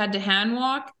horses I had to hand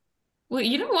walk. Well,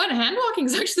 you know what? Hand walking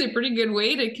is actually a pretty good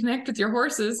way to connect with your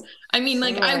horses. I mean,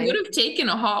 like I would right. have taken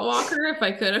a hot walker if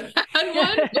I could have had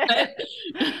one,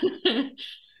 but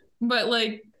but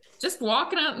like just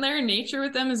walking out in there in nature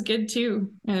with them is good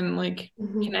too, and like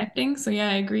Mhm. connecting. So yeah,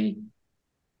 I agree.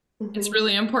 It's Mhm.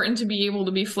 really important to be able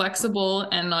to be flexible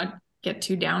and not get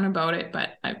too down about it.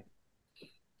 But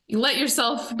you let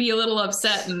yourself be a little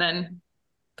upset and then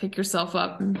pick yourself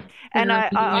up and And figure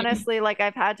out a new I way. honestly, like,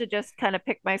 I've had to just kind of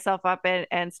pick myself up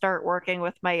and start working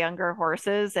with my younger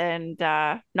horses, and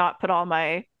not put all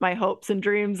my hopes and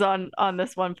dreams on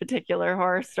this one particular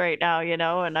horse right now,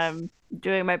 and I'm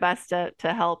doing my best to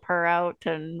help her out,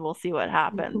 and we'll see what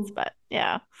happens. Mhm. But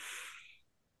yeah.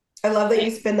 I love that you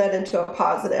spin that into a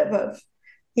positive of,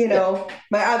 Yeah.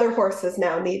 my other horses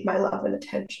now need my love and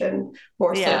attention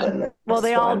more so Yeah. than Well,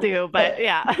 this they all one, do, but but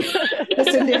yeah.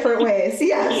 just in different ways.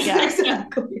 Yes, Yeah.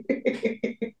 exactly.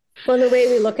 Well, the way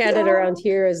we look at it Yeah. around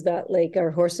here is that, like,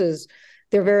 our horses,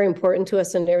 they're very important to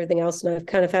us and everything else. And I've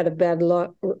kind of had a bad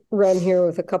luck run here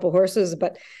with a couple horses,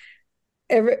 but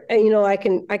I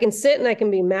can sit and I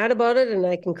can be mad about it and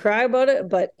I can cry about it,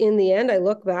 but in the end I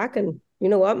look back and you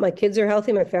know what, my kids are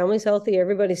healthy, my family's healthy,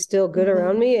 everybody's still good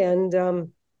around me. And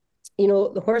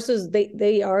the horses,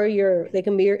 they are your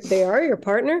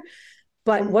partner.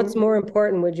 But what's more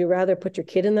important? Would you rather put your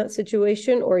kid in that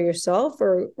situation or yourself,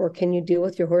 or can you deal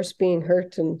with your horse being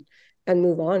hurt and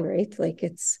move on, right? Like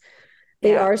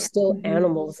they are still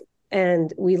animals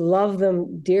and we love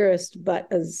them dearest, but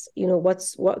as you know,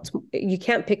 what's you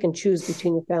can't pick and choose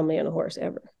between your family and a horse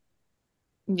ever.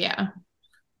 Yeah.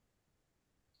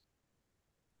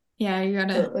 Yeah, you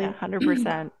gotta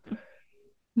 100%.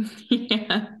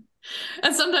 Yeah.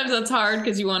 And sometimes that's hard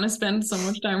because you want to spend so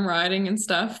much time riding and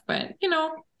stuff, but you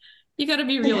got to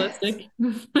be realistic.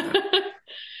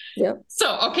 Yeah.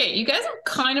 So, okay, you guys have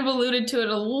kind of alluded to it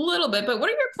a little bit, but what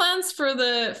are your plans for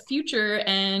the future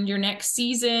and your next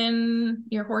season,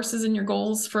 your horses and your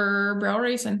goals for barrel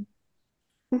racing?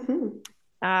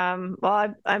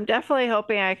 Well, I'm definitely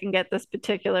hoping I can get this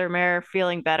particular mare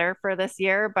feeling better for this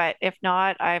year, but if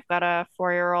not, I've got a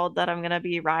 4-year-old that I'm going to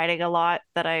be riding a lot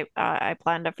that I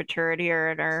plan to futurity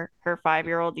her in her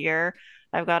 5-year-old year.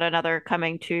 I've got another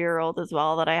coming 2-year-old as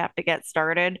well that I have to get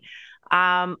started.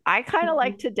 I kind of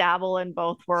like to dabble in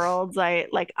both worlds. I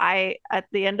at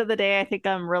the end of the day, I think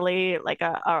I'm really like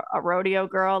a rodeo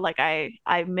girl. Like I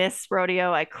miss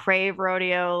rodeo. I crave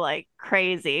rodeo like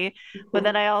crazy. But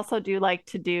then I also do like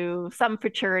to do some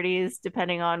futurities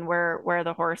depending on where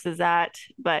the horse is at.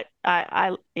 But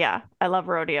I love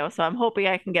rodeo. So I'm hoping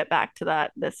I can get back to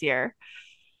that this year.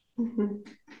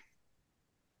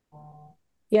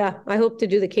 Yeah, I hope to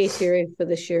do the K Series for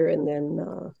this year, and then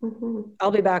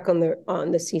I'll be back on the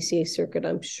CCA circuit.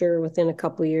 I'm sure within a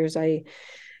couple of years. I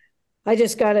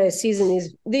just got to season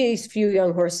these few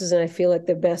young horses, and I feel like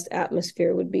the best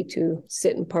atmosphere would be to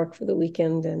sit and park for the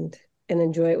weekend and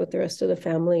enjoy it with the rest of the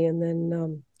family, and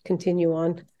then continue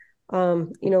on.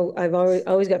 I've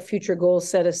always got future goals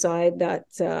set aside that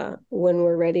when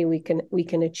we're ready, we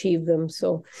can achieve them.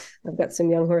 So I've got some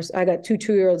young horse. I got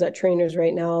 2-year-olds at trainers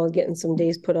right now, getting some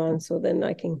days put on, so then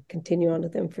I can continue on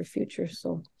with them for future.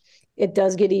 So it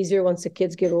does get easier once the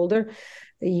kids get older.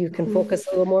 You can focus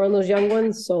a little more on those young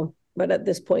ones. So, but at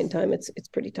this point in time, it's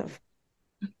pretty tough.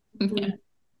 Yeah.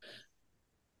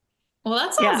 Well,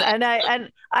 that sounds and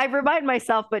I remind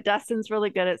myself, but Dustin's really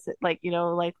good at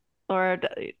Laura,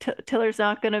 Tiller's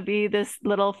not going to be this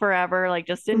little forever. Like,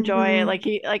 just enjoy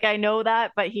it. I know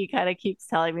that, but he kind of keeps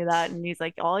telling me that. And he's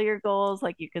like, all your goals,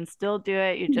 like, you can still do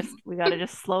it. We got to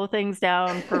just slow things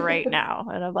down for right now.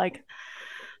 And I'm like,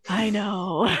 I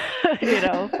know,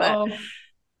 but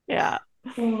yeah.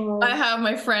 I have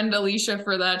my friend Alicia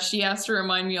for that. She has to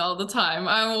remind me all the time.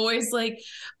 I'm always like,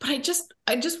 but I just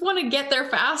want to get there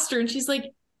faster. And she's like,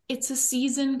 it's a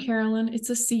season, Carolyn. It's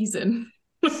a season.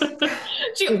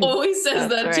 She always says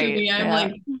that to me. I'm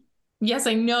like, yes,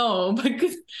 I know,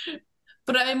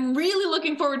 but I'm really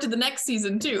looking forward to the next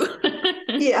season too.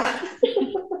 Yeah.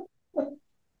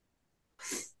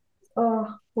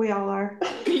 Oh, we all are.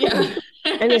 Yeah.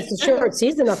 And it's a short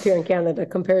season up here in Canada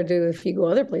compared to if you go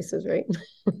other places, right?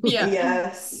 Yeah.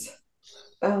 Yes.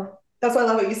 Oh, that's why I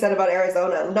love what you said about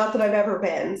Arizona. Not that I've ever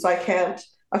been, so I can't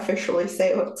officially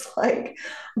say what it's like,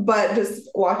 but just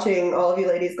watching all of you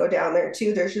ladies go down there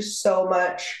too, there's just so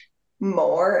much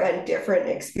more and different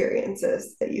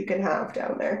experiences that you can have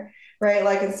down there, right?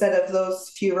 Like instead of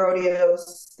those few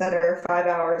rodeos that are 5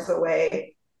 hours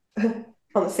away on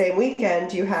the same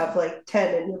weekend, you have like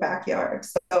 10 in your backyard.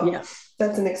 So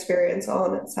that's an experience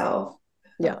all in itself.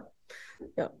 Yeah.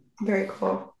 Very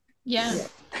cool. Yeah.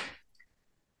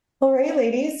 All right,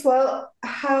 ladies. Well,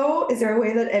 is there a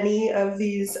way that any of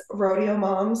these rodeo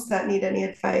moms that need any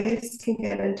advice can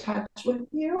get in touch with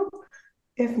you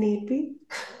if need be?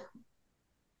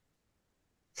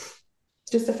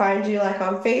 Just to find you like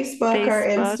on Facebook or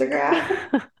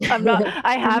Instagram?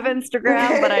 I have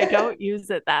Instagram, but I don't use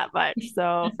it that much.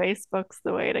 So Facebook's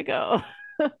the way to go.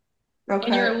 Okay.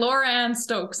 And you're Laura Ann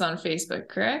Stokes on Facebook,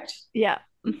 correct? Yeah.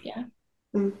 Yeah.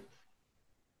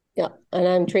 Yeah, and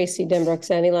I'm Traci Denbrok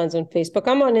Sandylands on Facebook.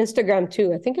 I'm on Instagram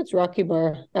too. I think it's Rocky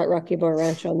Bar at Rocky Bar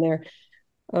Ranch on there.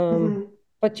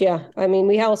 But yeah, I mean,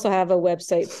 we also have a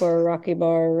website for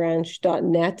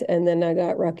rockybarranch.net, and then I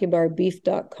got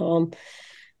rockybarbeef.com.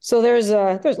 So there's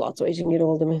lots of ways you can get a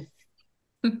hold of me.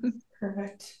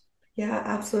 Perfect. Yeah,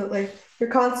 absolutely.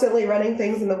 You're constantly running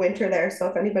things in the winter there, so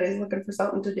if anybody's looking for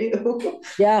something to do,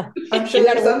 I'm sure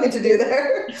there's something to do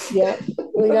there. Yeah,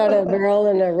 we got a barrel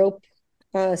and a rope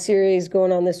series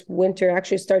going on this winter.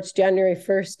 Actually starts January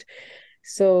 1st.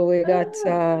 So we got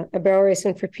a barrel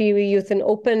racing for Pee Wee Youth and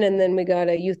Open, and then we got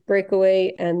a youth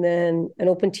breakaway, and then an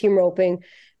open team roping,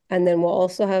 And then we'll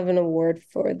also have an award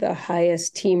for the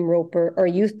highest team roper or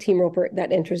youth team roper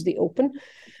that enters the open.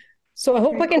 So I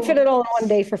hope I can fit it all in one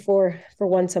day for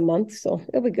once a month. So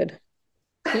it'll be good.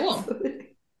 Cool.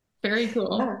 Very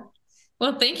cool. Yeah.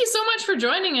 Well, thank you so much for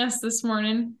joining us this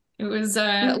morning. It was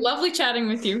lovely chatting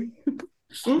with you.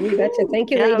 You betcha.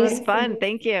 Thank you, ladies. It was fun.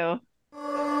 Thank you.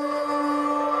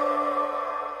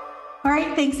 All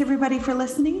right, thanks everybody for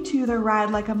listening to the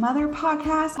Ride Like a Mother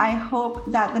podcast. I hope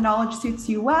that the knowledge suits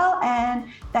you well and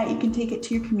that you can take it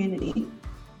to your community.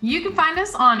 You can find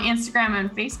us on Instagram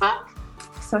and Facebook.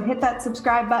 So hit that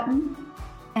subscribe button.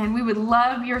 And we would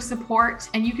love your support.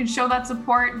 And you can show that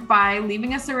support by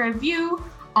leaving us a review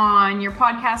on your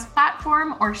podcast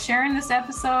platform or sharing this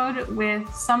episode with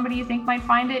somebody you think might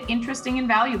find it interesting and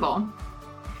valuable.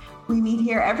 We meet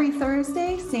here every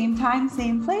Thursday, same time,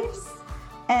 same place.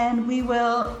 And we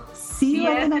will see you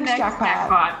at the next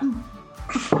jackpot.